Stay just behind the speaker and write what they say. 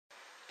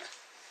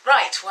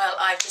Right, well,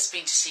 I've just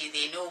been to see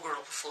the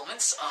inaugural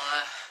performance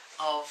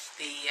of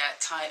the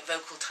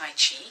vocal Tai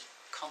Chi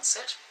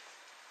concert,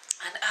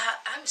 and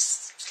I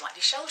was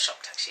slightly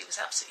shell-shocked, actually. It was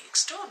absolutely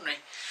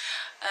extraordinary.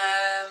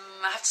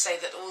 I have to say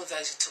that all of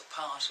those who took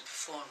part and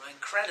performed were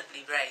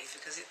incredibly brave,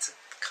 because it's a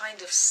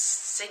kind of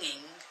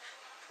singing,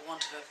 for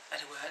want of a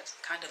better word,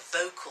 kind of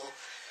vocal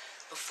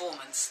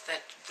performance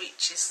that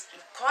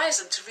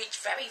requires them to reach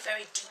very,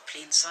 very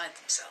deeply inside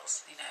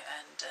themselves, you know,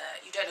 and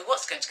you don't know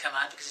what's going to come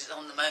out because it's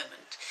on the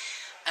moment,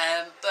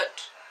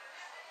 but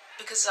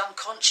because it's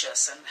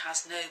unconscious and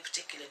has no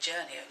particular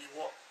journey, only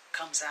what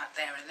comes out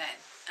there and then,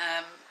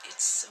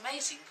 it's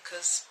amazing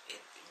because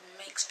it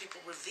makes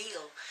people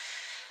reveal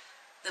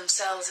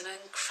themselves in an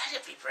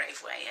incredibly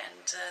brave way,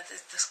 and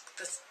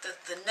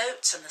the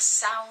notes and the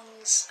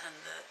sounds and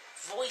the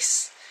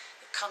voice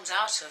that comes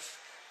out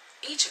of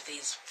each of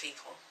these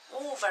people,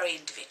 all very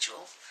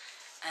individual,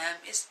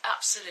 is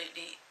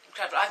absolutely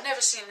incredible. I've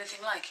never seen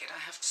anything like it, I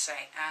have to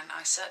say, and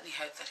I certainly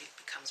hope that it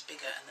becomes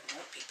bigger and that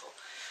more people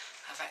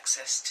have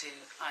access to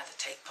either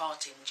take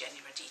part in Jenny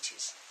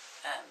Raditi's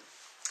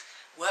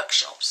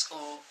workshops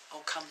or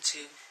come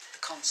to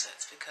the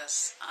concerts,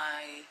 because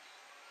I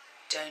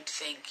don't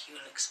think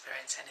you'll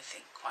experience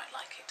anything quite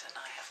like it, and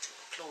I have to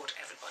applaud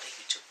everybody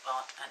who took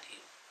part and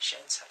who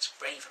showed such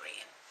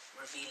bravery in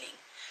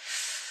revealing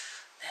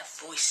their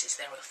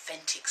voices, their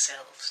authentic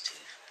selves to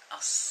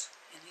us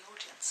in the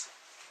audience.